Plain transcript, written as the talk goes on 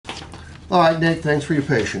All right, Nick, thanks for your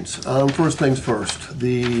patience. First things first,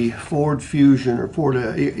 the Ford Fusion or Ford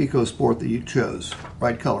EcoSport that you chose,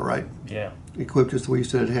 right color, right? Yeah. Equipped just the way you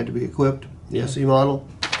said it had to be equipped? The SE model?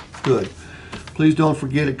 Good. Please don't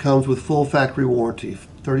forget it comes with full factory warranty,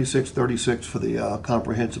 $36.36 for the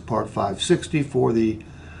comprehensive part, $560 for the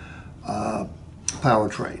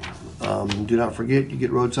powertrain. Do not forget you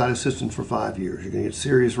get roadside assistance for 5 years. You're going to get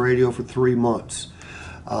Sirius radio for 3 months.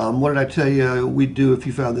 What did I tell you we'd do if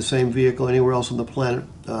you found the same vehicle anywhere else on the planet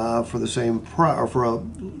for the same or for a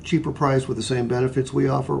cheaper price with the same benefits we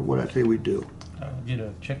offer? What did I tell you we'd do? Get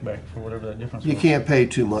a check back for whatever that difference You was. can't pay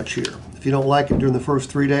too much here. If you don't like it during the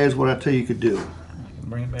first 3 days, what did I tell you could do?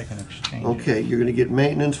 Bring it back and exchange Okay, it. you're going to get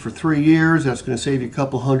maintenance for 3 years. That's going to save you a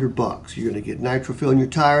couple $100. You're going to get nitro fill in your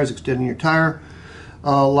tires, extending your tire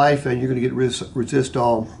life, and you're going to get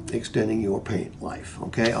Resistol, extending your paint life.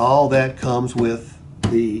 Okay, all that comes with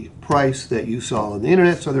the price that you saw on the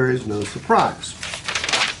internet, so there is no surprise.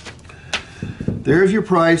 There's your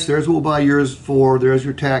price. There's what we'll buy yours for. There's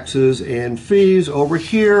your taxes and fees. Over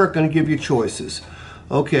here are going to give you choices.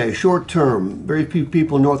 Okay, short term. Very few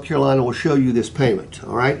people in North Carolina will show you this payment.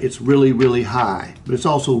 All right, it's really, really high, but it's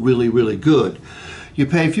also really, really good. You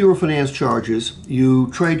pay fewer finance charges. You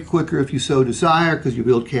trade quicker if you so desire because you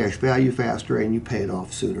build cash value faster and you pay it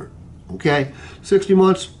off sooner. Okay, 60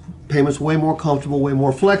 months, payments way more comfortable, way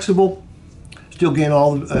more flexible. Still gain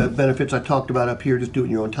all the benefits I talked about up here. Just do it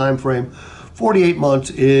in your own time frame. 48 months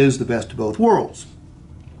is the best of both worlds.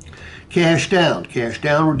 Cash down. Cash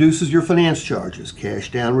down reduces your finance charges.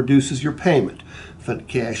 Cash down reduces your payment.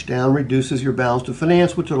 Cash down reduces your balance to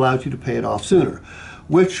finance, which allows you to pay it off sooner.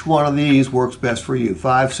 Which one of these works best for you?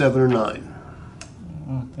 5, 7, or 9? I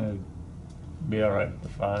think it'd be all right with the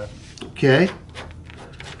 5. Okay.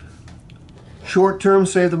 Short term,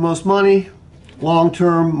 save the most money. Long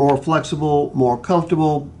term, more flexible, more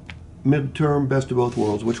comfortable. Mid-term, best of both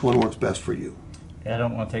worlds. Which one works best for you? Yeah, I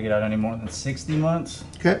don't want to take it out any more than 60 months.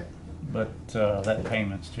 Okay. But that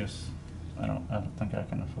payment's just, I don't think I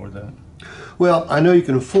can afford that. Well, I know you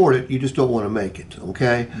can afford it. You just don't want to make it.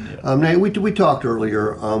 Okay. Yeah. Nate, we talked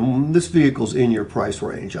earlier. This vehicle's in your price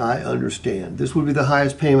range. I understand. This would be the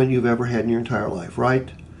highest payment you've ever had in your entire life, right?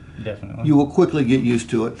 Definitely. You will quickly get used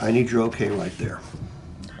to it. I need your okay right there.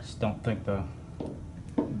 I just don't think the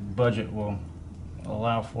budget will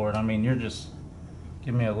allow for it. I mean, you're just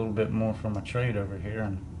give me a little bit more for my trade over here,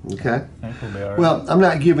 and Okay. I think we'll be all right. Well, I'm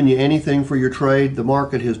not giving you anything for your trade. The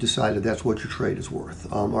market has decided that's what your trade is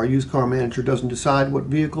worth. Our used car manager doesn't decide what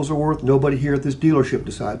vehicles are worth. Nobody here at this dealership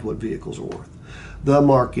decides what vehicles are worth. The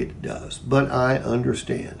market does, but I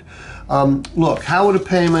understand. Look, how would a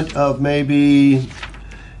payment of maybe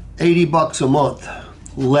 $80 a month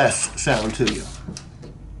less sound to you?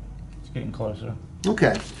 It's getting closer.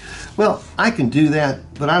 Okay. Well, I can do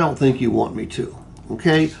that, but I don't think you want me to.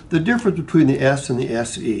 Okay? The difference between the S and the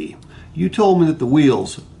SE. You told me that the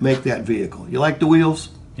wheels make that vehicle. You like the wheels?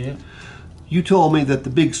 Yeah. You told me that the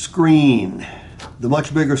big screen, the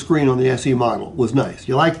much bigger screen on the SE model was nice.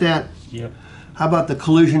 You like that? Yep. How about the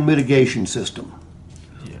collision mitigation system?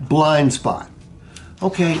 Yeah. Blind spot.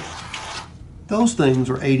 Okay, those things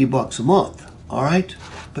are $80 a month, all right?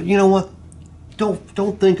 But you know what?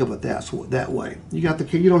 Don't think of it that way. You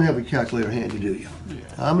don't have a calculator handy, do you? Yeah.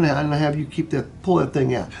 I'm gonna have you pull that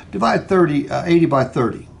thing out. Divide 80 by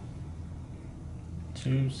 30.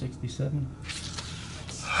 267.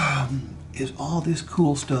 Is all this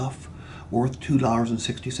cool stuff worth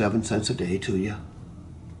 $2.67 a day to you?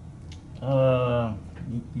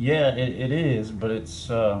 Yeah, it is, but it's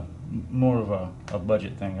more of a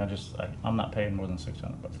budget thing. I'm not paying more than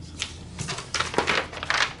 $600.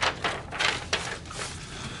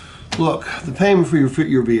 Look, the payment for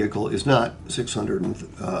your vehicle is not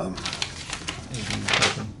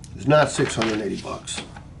 $680.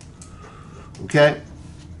 Okay?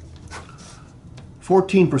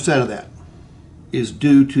 14% of that is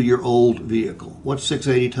due to your old vehicle. What's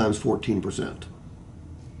 680 times 14%?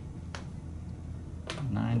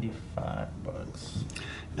 $95.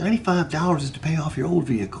 $95 is to pay off your old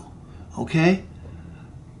vehicle. Okay?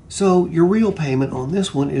 So your real payment on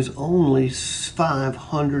this one is only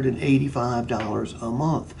 $585 a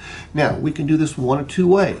month. Now, we can do this one of two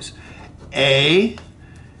ways. A,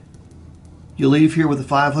 you leave here with a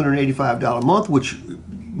 $585 a month, which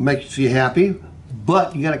makes you happy,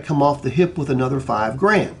 but you got to come off the hip with another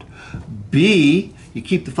 $5,000. B, you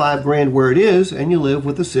keep the $5,000 where it is, and you live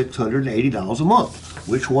with the $680 a month.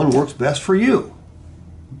 Which one works best for you?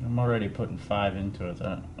 I'm already putting 5 into it.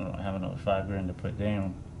 I don't have another $5,000 to put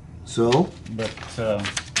down. So, But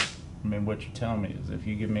I mean, what you're telling me is if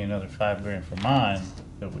you give me another $5,000 for mine,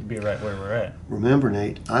 it would be right where we're at. Remember,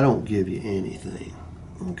 Nate, I don't give you anything,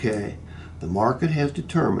 okay? The market has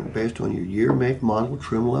determined, based on your year, make, model,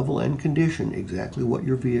 trim level, and condition, exactly what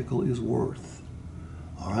your vehicle is worth.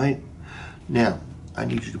 All right? Now, I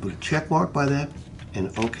need you to put a check mark by that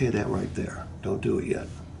and okay that right there. Don't do it yet.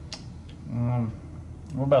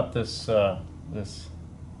 What about this?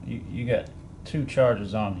 You got 2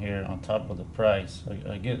 charges on here on top of the price.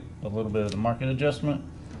 I get a little bit of the market adjustment,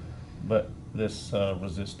 but this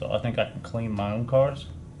Resistol, I think I can clean my own cars.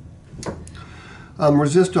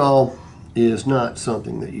 Resistol is not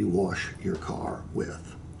something that you wash your car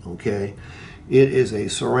with, okay? It is a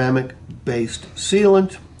ceramic-based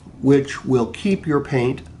sealant which will keep your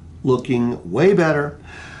paint looking way better.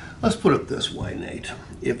 Let's put it this way, Nate.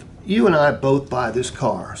 If you and I both buy this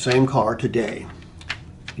car, same car today,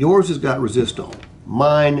 yours has got Resistol,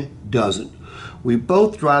 mine doesn't. We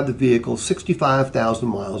both drive the vehicle 65,000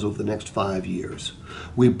 miles over the next 5 years.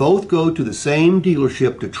 We both go to the same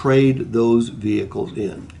dealership to trade those vehicles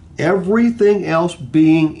in. Everything else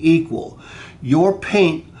being equal, your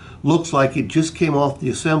paint looks like it just came off the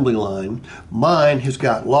assembly line. Mine has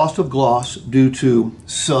got loss of gloss due to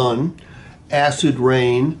sun, acid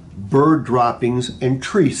rain, bird droppings, and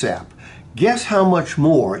tree sap. Guess how much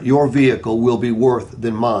more your vehicle will be worth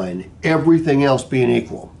than mine, everything else being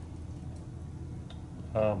equal?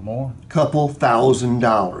 More? Couple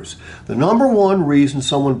 $1,000s. The number one reason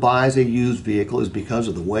someone buys a used vehicle is because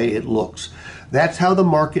of the way it looks. That's how the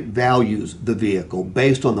market values the vehicle,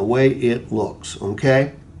 based on the way it looks,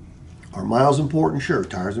 okay? Are miles important? Sure.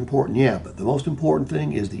 Tires important? Yeah. But the most important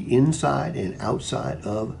thing is the inside and outside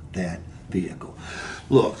of that vehicle.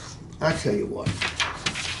 Look, I tell you what.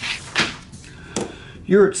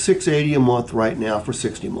 You're at $680 a month right now for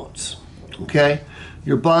 60 months, okay?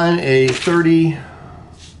 You're buying a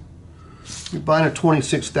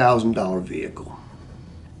 $26,000 vehicle.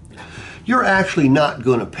 You're actually not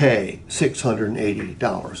going to pay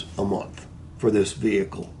 $680 a month for this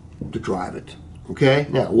vehicle to drive it. Okay?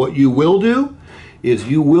 Now, what you will do is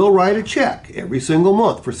you will write a check every single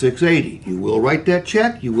month for $680. You will write that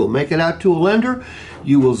check. You will make it out to a lender.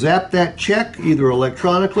 You will zap that check either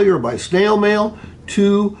electronically or by snail mail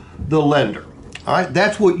to the lender. All right?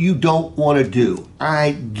 That's what you don't want to do.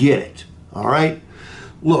 I get it. All right?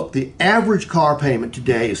 Look, the average car payment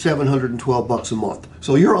today is $712 a month.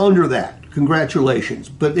 So you're under that. Congratulations.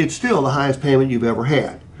 But it's still the highest payment you've ever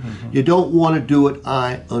had. You don't want to do it.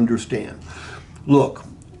 I understand. Look,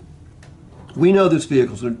 we know this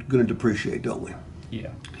vehicle's going to depreciate, don't we? Yeah.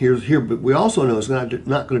 But we also know it's not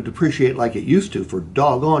going to depreciate like it used to, for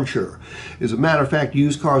doggone sure. As a matter of fact,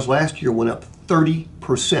 used cars last year went up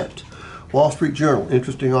 30%. Wall Street Journal,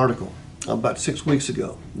 interesting article about 6 weeks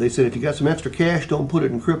ago. They said if you got some extra cash, don't put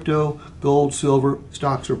it in crypto, gold, silver,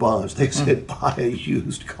 stocks, or bonds. They said buy a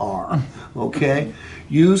used car, okay?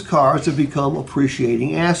 Used cars have become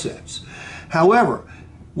appreciating assets. However,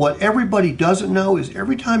 what everybody doesn't know is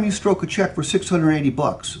every time you stroke a check for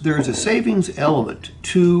 $680, there is a savings element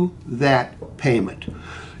to that payment.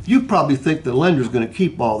 You probably think the lender's going to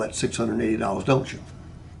keep all that $680, don't you?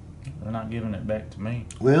 They're not giving it back to me.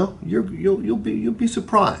 Well, you'll be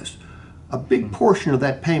surprised. A big portion of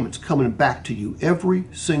that payment's coming back to you every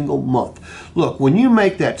single month. Look, when you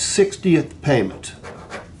make that 60th payment,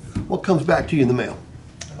 what comes back to you in the mail?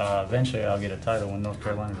 Eventually I'll get a title when North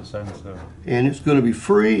Carolina decides so. And it's going to be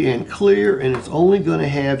free and clear, and it's only going to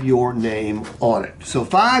have your name on it. So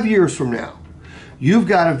 5 years from now, you've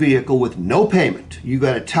got a vehicle with no payment. You've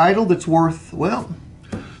got a title that's worth, well,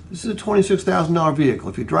 this is a $26,000 vehicle.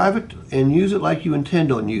 If you drive it and use it like you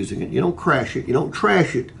intend on using it, you don't crash it, you don't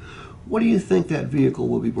trash it, what do you think that vehicle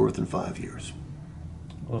will be worth in 5 years?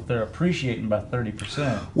 Well, if they're appreciating by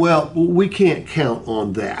 30%. Well, we can't count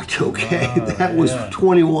on that, okay? Oh, that was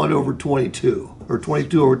 21 over 22, or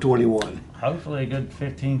 22 over 21. Hopefully a good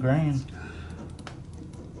 15 grand.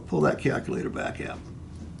 Pull that calculator back out.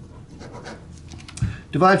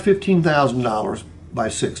 Divide $15,000 by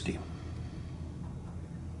 60.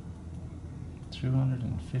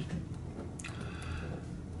 250.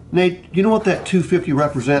 Nate, you know what that 250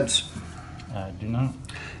 represents? I do not.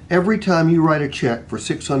 Every time you write a check for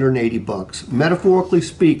 $680, metaphorically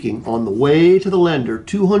speaking, on the way to the lender,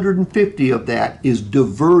 250 of that is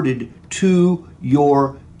diverted to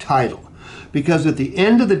your title. Because at the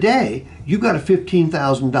end of the day, you've got a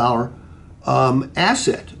 $15,000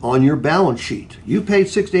 asset on your balance sheet. You paid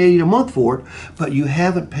 $680 a month for it, but you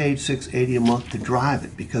haven't paid $680 a month to drive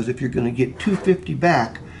it. Because if you're going to get $250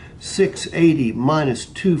 back, $680 minus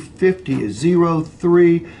 $250 is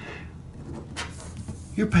 $0.3.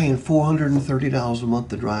 You're paying $430 a month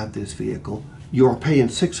to drive this vehicle. You're paying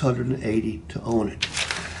 $680 to own it.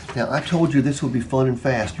 Now, I told you this would be fun and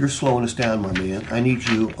fast. You're slowing us down, my man. I need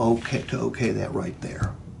you to okay that right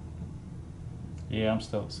there. Yeah, I'm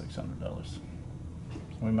still at $600.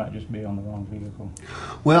 We might just be on the wrong vehicle.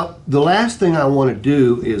 Well, the last thing I want to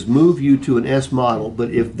do is move you to an S model,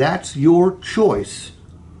 but if that's your choice,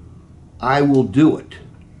 I will do it.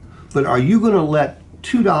 But are you going to let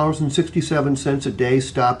 $2.67 a day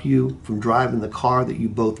stop you from driving the car that you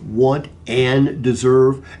both want and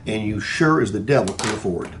deserve, and you sure as the devil can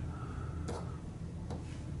afford?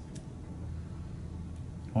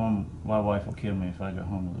 My wife will kill me if I go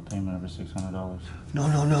home with a payment over $600.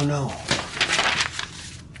 No.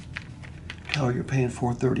 Tell her you're paying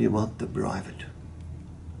 $430 a month to drive it.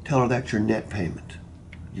 Tell her that's your net payment.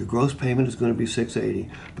 Your gross payment is going to be $680,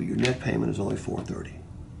 but your net payment is only $430.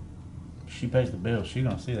 She pays the bill. She's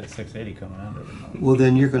gonna see that $680 coming out every month. Well,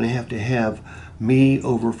 then you're going to have me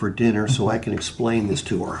over for dinner so I can explain this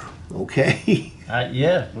to her. Okay?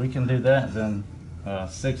 Yeah, we can do that. Then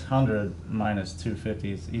 600 minus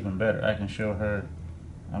 250 is even better. I can show her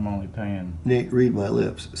I'm only paying. Nate, read my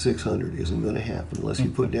lips. 600 isn't going to happen unless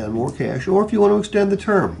you put down more cash, or if you want to extend the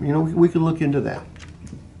term. You know, we can look into that.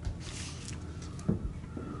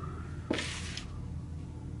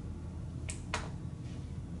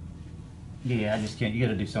 Yeah, I just can't. You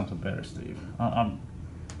got to do something better, Steve. I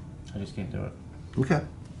just can't do it. Okay.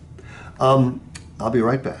 I'll be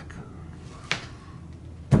right back.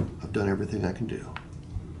 I've done everything I can do.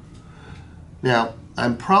 Now,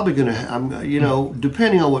 I'm probably going to,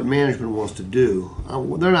 depending on what management wants to do,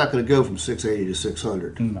 they're not going to go from 680 to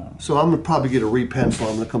 600. No. So I'm going to probably get a repencil.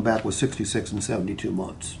 I'm going to come back with 66 and 72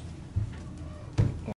 months.